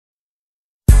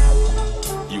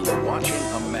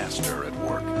master at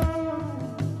work.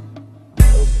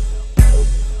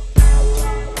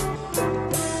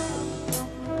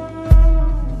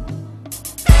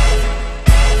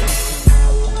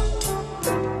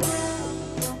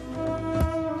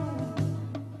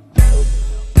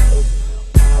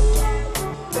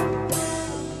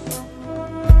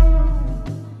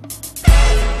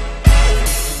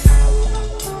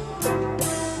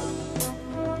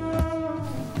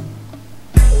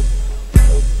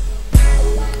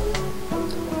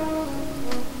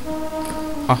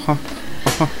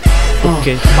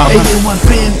 Okay. Hey, yo, I've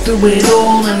been through it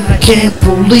all and I can't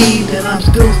believe that I'm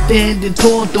still standing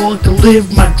tall, dog, to live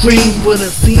my dream. But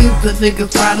it seems that niggas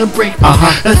try to break me.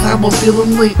 That's how I'm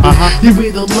feeling lately. You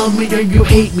either love me or you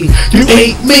hate me. You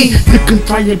hate me. You can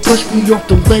try and push me off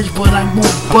the ledge, but I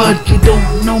won't budge. You don't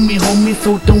know me, homie,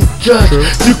 so don't judge.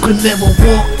 You could never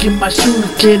walk in my shoes,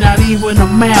 kid, not even a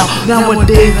mile.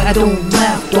 Nowadays I don't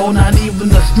laugh, dog, not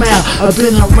even a smile. I've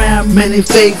been around many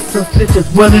fakes, some snitches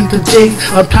running to jail.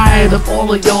 I'm tired of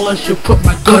all of y'all. I should put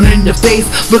my gun in your face,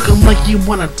 looking like you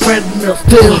want a treadmill,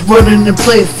 still running in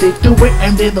place. They do it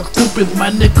and they look stupid, my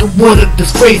nigga, what a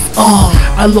disgrace.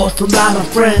 I lost a lot of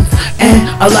friends, and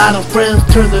a lot of friends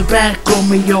turned their back on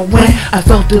me. Yo, when I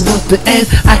felt it was the end,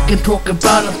 I can talk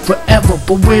about it forever,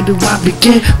 but where do I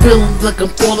begin? Feeling like I'm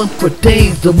falling for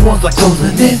days, the walls are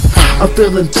closing in. I'm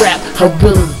feeling trapped, how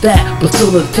real is that? But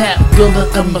still attacked, feel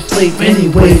like I'm a slave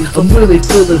anyway. I'm really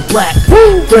feeling black.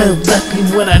 Friends left me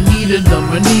when I needed them,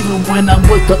 and even when I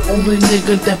was the only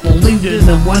nigga that believed in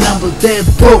them. When I was dead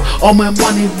broke, all my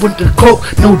money went to coke.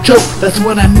 No joke, that's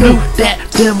when I knew that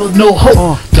there was no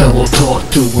hope. Devil talk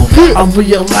to him. I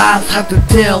realize how to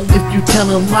tell if you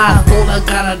telling lies. All I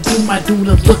gotta do, my dude,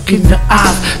 is look in your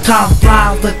eyes. Time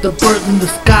flies like the birds in the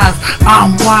skies.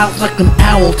 I'm wise like an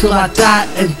owl till I die,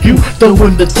 and you throw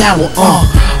in the towel.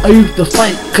 I used to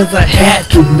fight cause I had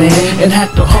to, man, and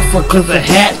had to hustle cause I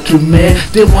had to, man.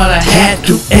 Did what I had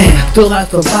to, and still I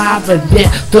survive, and yet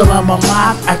still I'm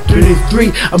alive at 33.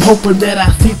 I'm hoping that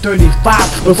I see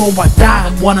 35 before I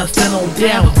die. Wanna settle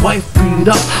down, wife beat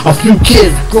up, a few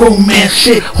kids, grown man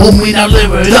shit. Homie, now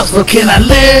live it up. So can I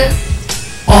live?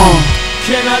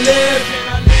 Can I live?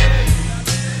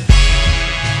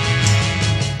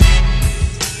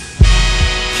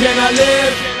 Can I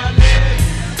live?